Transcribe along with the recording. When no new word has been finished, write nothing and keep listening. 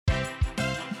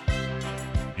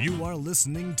You are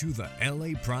listening to the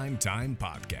LA Prime Time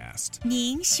Podcast.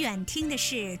 您选听的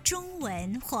是中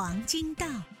文黄金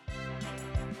档。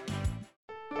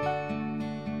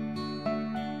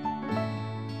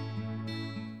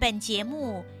本节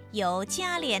目由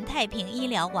嘉联太平医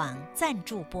疗网赞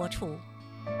助播出。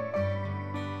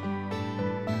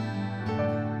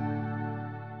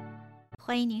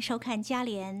欢迎您收看嘉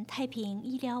联太平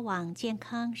医疗网健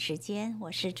康时间，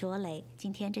我是卓蕾。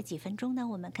今天这几分钟呢，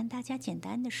我们跟大家简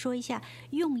单的说一下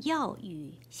用药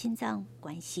与心脏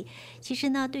关系。其实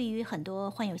呢，对于很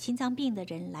多患有心脏病的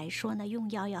人来说呢，用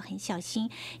药要很小心，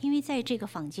因为在这个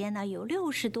坊间呢，有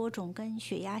60多种跟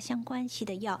血压相关系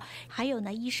的药，还有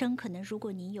呢，医生可能如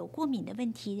果你有过敏的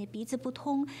问题，鼻子不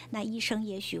通，那医生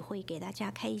也许会给大家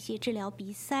开一些治疗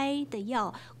鼻塞的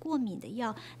药、过敏的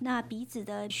药。那鼻子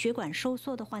的血管收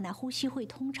缩的话呢，呼吸会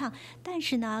通畅，但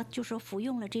是呢，就说服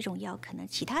用了这种药，可能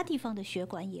其他地方的血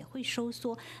管也会收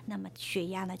缩，那么血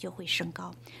压呢就会升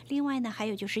高。另外呢，还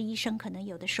有就是医生可能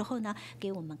有的时候呢，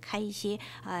给我们开一些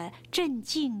镇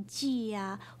静剂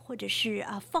呀，或者是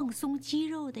放松肌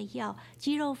肉的药，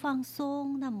肌肉放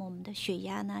松，那么我们的血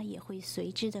压呢也会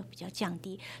随之的比较降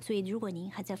低。所以如果您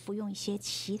还在服用一些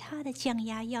其他的降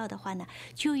压药的话呢，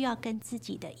就要跟自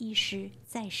己的医师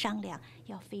再商量，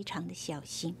要非常的小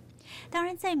心。当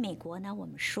然在美国呢，我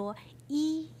们说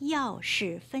医药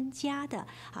是分家的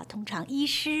通常医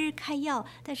师开药，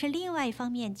但是另外一方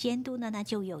面监督呢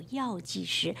就有药剂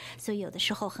师。所以有的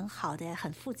时候很好的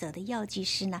很负责的药剂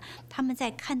师呢，他们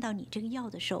在看到你这个药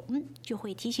的时候就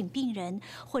会提醒病人，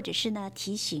或者是呢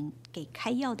提醒给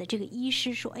开药的这个医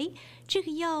师说，这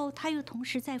个药他又同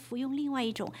时在服用另外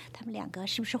一种，他们两个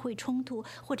是不是会冲突，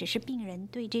或者是病人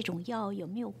对这种药有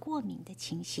没有过敏的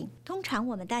情形。通常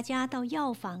我们大家到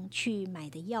药房去买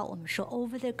的药，我们说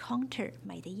over the counter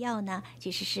买的药呢，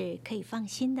其实是可以放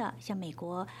心的。像美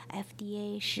国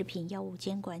FDA 食品药物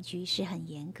监管局是很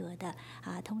严格的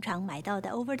通常买到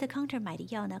的 over the counter 买的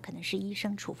药呢，可能是医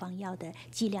生处方药的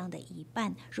剂量的一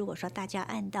半。如果说大家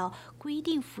按照规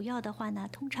定服药的话呢，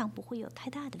通常不会有太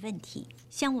大的问题。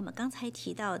像我们刚才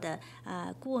提到的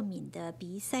过敏的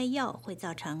鼻塞药会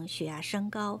造成血压升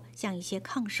高，像一些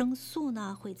抗生素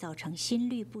呢会造成心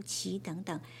律不齐等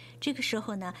等。这个时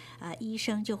候呢医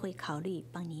生就会考虑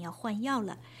帮您要换药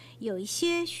了。有一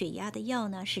些血压的药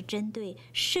呢是针对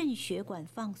肾血管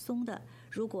放松的，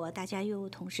如果大家又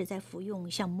同时在服用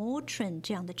像 Motrin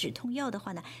这样的止痛药的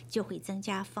话呢，就会增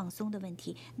加放松的问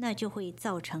题，那就会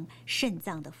造成肾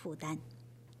脏的负担。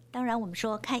当然我们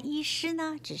说看医师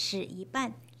呢只是一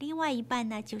半，另外一半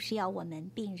呢就是要我们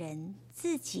病人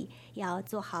自己要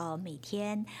做好每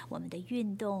天我们的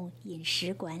运动饮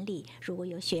食管理。如果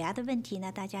有血压的问题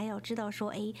呢，大家要知道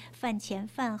说饭前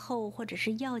饭后或者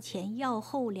是药前药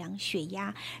后量血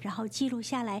压，然后记录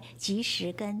下来，及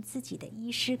时跟自己的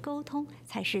医师沟通，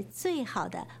才是最好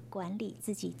的管理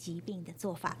自己疾病的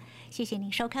做法。谢谢您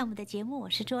收看我们的节目，我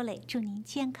是卓蕾，祝您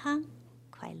健康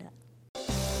快乐。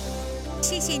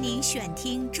谢谢您选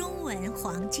听中文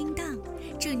黄金档，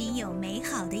祝您有美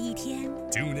好的一天。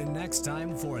Tune in next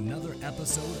time for another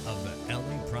episode of the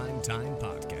LA Prime Time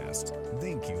Podcast.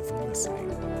 Thank you for listening.